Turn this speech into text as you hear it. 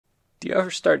Do you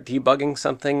ever start debugging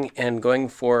something and going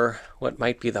for what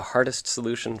might be the hardest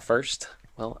solution first?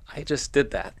 Well, I just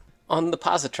did that. On the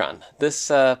Positron. This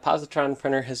Positron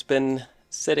printer has been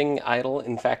sitting idle.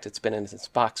 In fact, it's been in its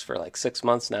box for like 6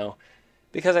 months now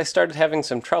because I started having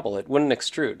some trouble. It wouldn't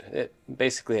extrude.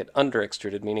 It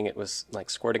under-extruded, meaning it was like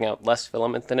squirting out less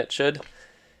filament than it should.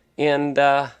 And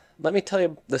let me tell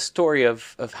you the story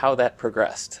of how that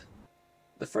progressed.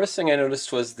 The first thing I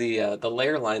noticed was the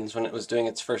layer lines when it was doing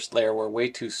its first layer were way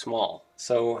too small.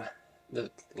 So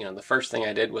the first thing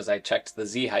I did was I checked the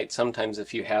Z height. Sometimes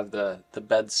if you have the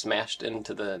bed smashed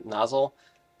into the nozzle,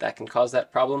 that can cause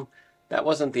that problem. That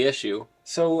wasn't the issue.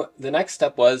 So the next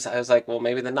step was I was like, well,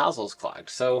 maybe the nozzle's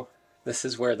clogged. So this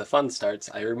is where the fun starts.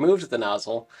 I removed the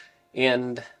nozzle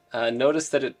and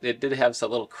noticed that it did have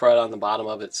some little crud on the bottom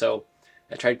of it. So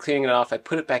I tried cleaning it off. I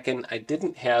put it back in. I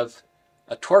didn't have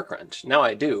a torque wrench. Now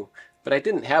I do, but I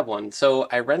didn't have one. So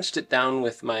I wrenched it down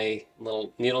with my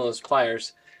little needle nose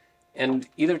pliers and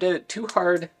either did it too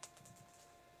hard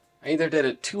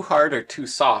or too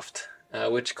soft,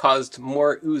 which caused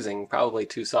more oozing, probably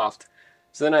too soft.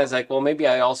 So then I was like, well, maybe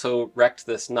I also wrecked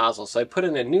this nozzle. So I put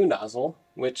in a new nozzle,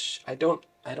 which I don't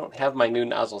have my new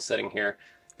nozzle sitting here,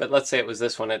 but let's say it was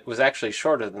this one. It was actually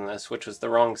shorter than this, which was the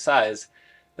wrong size.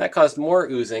 That caused more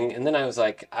oozing, and then I was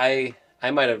like, I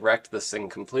might have wrecked this thing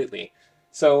completely.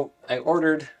 So I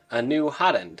ordered a new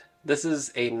Hotend. This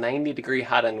is a 90-degree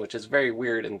Hotend, which is very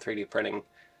weird in 3D printing,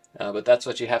 but that's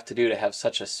what you have to do to have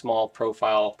such a small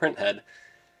profile print head.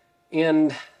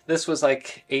 And this was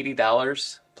like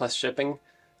 $80 plus shipping.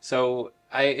 So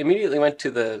I immediately went to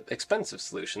the expensive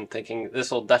solution, thinking this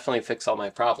will definitely fix all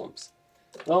my problems.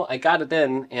 Well, I got it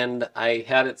in, and I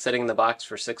had it sitting in the box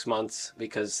for 6 months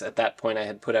because at that point I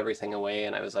had put everything away,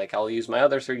 and I was like, I'll use my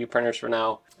other 3D printers for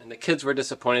now. And the kids were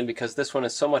disappointed because this one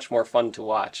is so much more fun to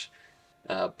watch.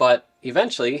 But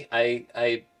eventually,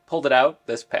 I pulled it out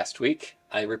this past week.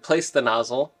 I replaced the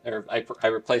nozzle, or I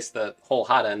replaced the whole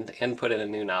Hotend and put in a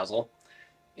new nozzle.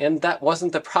 And that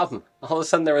wasn't the problem. All of a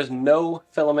sudden there was no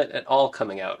filament at all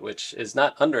coming out, which is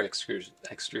not under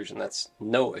extrusion, that's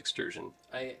no extrusion.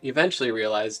 I eventually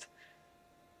realized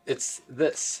it's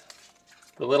this,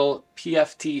 the little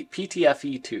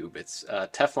PTFE tube. It's a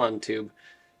Teflon tube.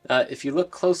 If you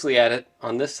look closely at it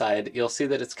on this side, you'll see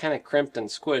that it's kind of crimped and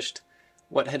squished.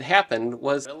 What had happened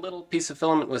was a little piece of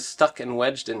filament was stuck and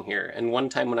wedged in here, and one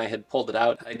time when I had pulled it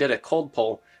out, I did a cold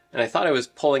pull, and I thought I was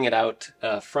pulling it out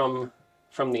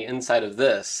from the inside of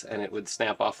this, and it would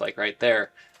snap off like right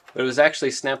there. But it was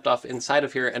actually snapped off inside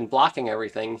of here and blocking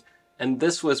everything, and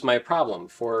this was my problem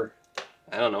for,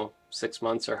 I don't know, 6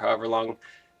 months or however long.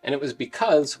 And it was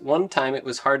because one time it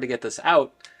was hard to get this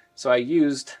out, so I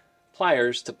used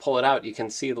pliers to pull it out. You can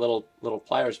see the little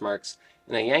pliers marks,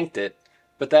 and I yanked it,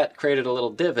 but that created a little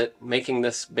divot, making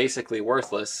this basically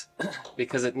worthless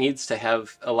because it needs to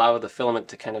allow the filament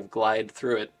to kind of glide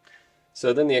through it.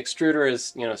 So then the extruder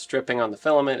is, stripping on the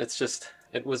filament.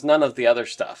 It was none of the other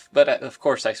stuff. But of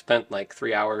course I spent like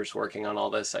 3 hours working on all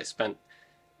this. I spent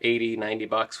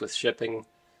 $80–90 with shipping.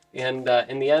 And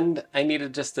in the end, I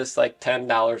needed just this like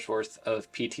 $10 worth of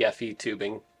PTFE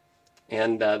tubing.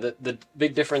 And the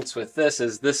big difference with this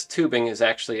is this tubing is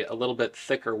actually a little bit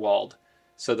thicker walled.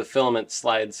 So the filament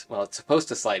slides, well, it's supposed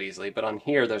to slide easily, but on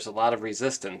here there's a lot of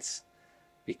resistance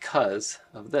because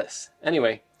of this.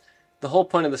 Anyway, the whole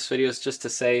point of this video is just to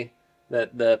say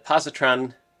that the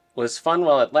Positron was fun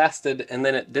while it lasted, and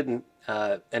then it didn't,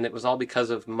 and it was all because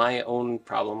of my own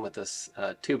problem with this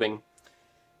tubing.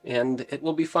 And it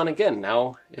will be fun again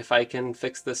now if I can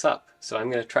fix this up. So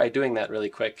I'm going to try doing that really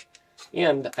quick.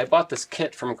 And I bought this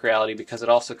kit from Creality because it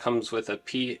also comes with a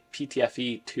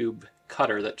PTFE tube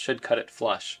cutter that should cut it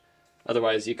flush.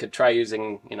 Otherwise you could try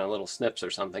using, little snips or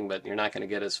something, but you're not going to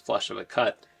get as flush of a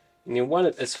cut. And you want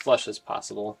it as flush as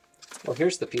possible. Well,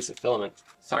 here's the piece of filament.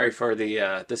 Sorry for the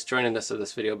disjointedness of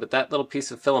this video, but that little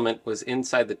piece of filament was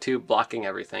inside the tube blocking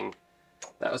everything.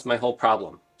 That was my whole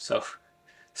problem. So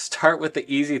start with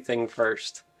the easy thing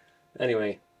first.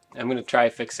 Anyway, I'm going to try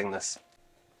fixing this.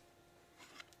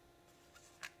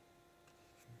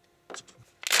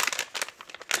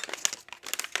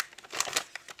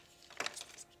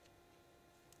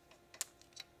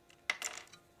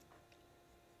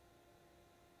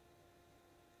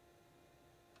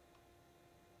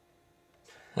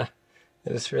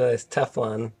 I just realized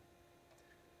Teflon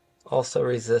also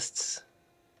resists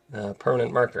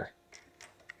permanent marker.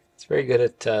 It's very good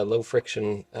at low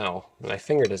friction. Oh, my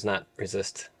finger does not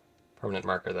resist permanent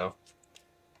marker though.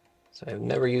 So I've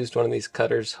never used one of these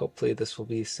cutters. Hopefully this will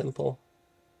be simple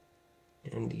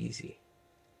and easy.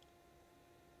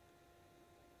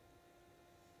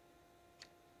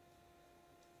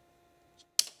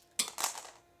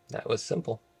 That was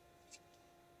simple.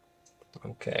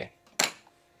 Okay.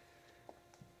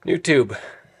 New tube.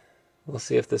 We'll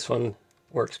see if this one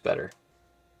works better.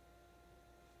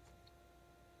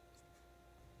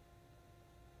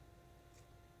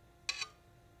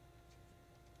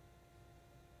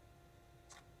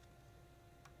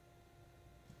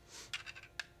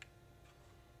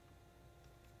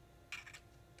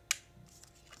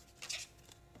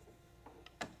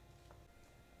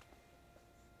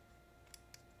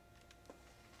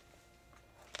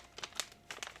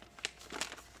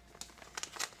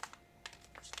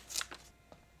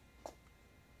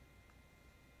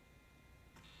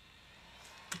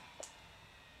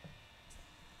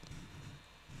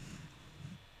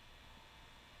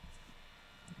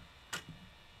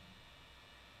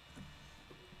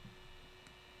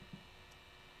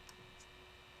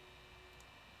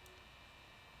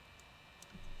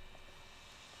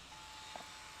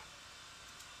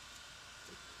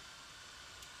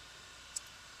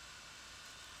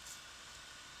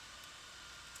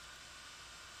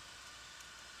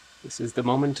 This is the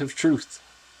moment of truth.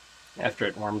 After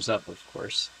it warms up, of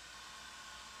course.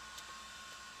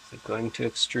 Is it going to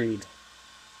extrude?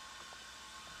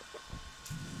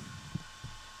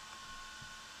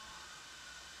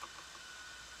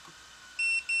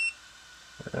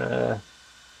 Yeah,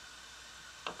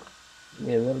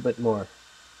 a little bit more.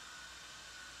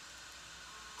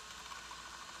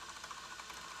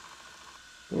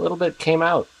 A little bit came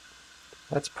out.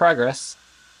 That's progress.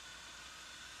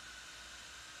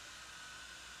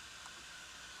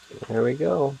 There we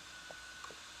go.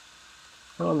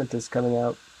 Filament is coming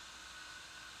out.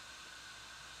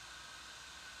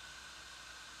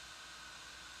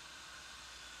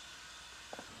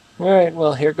 Alright,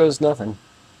 well, here goes nothing.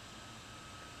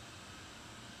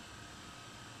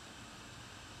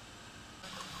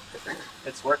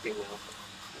 It's working now.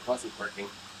 It wasn't working.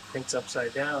 Things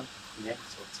upside down. Yeah,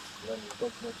 so it's when you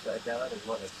both upside down and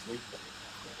want to sleep.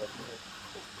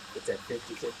 It's that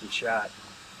 50-50 shot.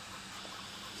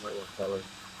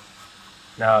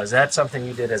 Now, is that something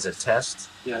you did as a test?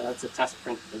 Yeah, that's a test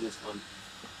print for this one.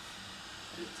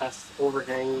 It tests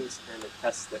overhangs and it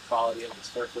tests the quality of the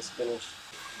surface finish.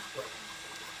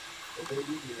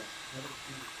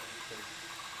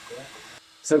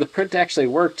 So the print actually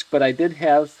worked, but I did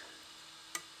have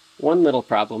one little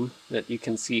problem that you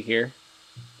can see here.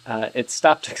 It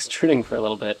stopped extruding for a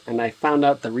little bit, and I found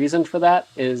out the reason for that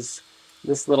is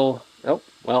this little, oh,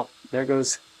 well, there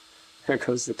goes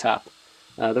the top.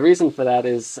 The reason for that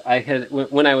is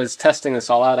when I was testing this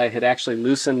all out, I had actually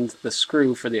loosened the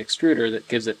screw for the extruder that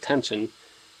gives it tension,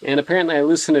 and apparently I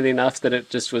loosened it enough that it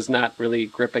just was not really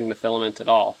gripping the filament at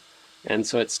all. And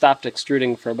so it stopped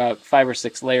extruding for about 5 or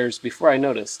 6 layers before I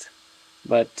noticed.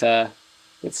 But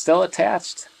it's still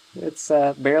attached. It's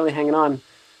barely hanging on.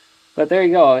 But there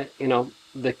you go. You know,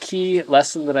 the key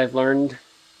lesson that I've learned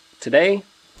today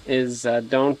is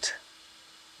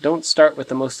don't start with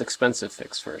the most expensive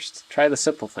fix first. Try the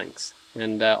simple things.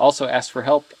 And also ask for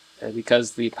help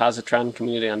because the Positron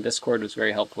community on Discord was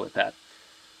very helpful with that.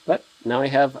 But now I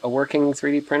have a working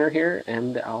 3D printer here,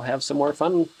 and I'll have some more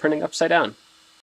fun printing upside down.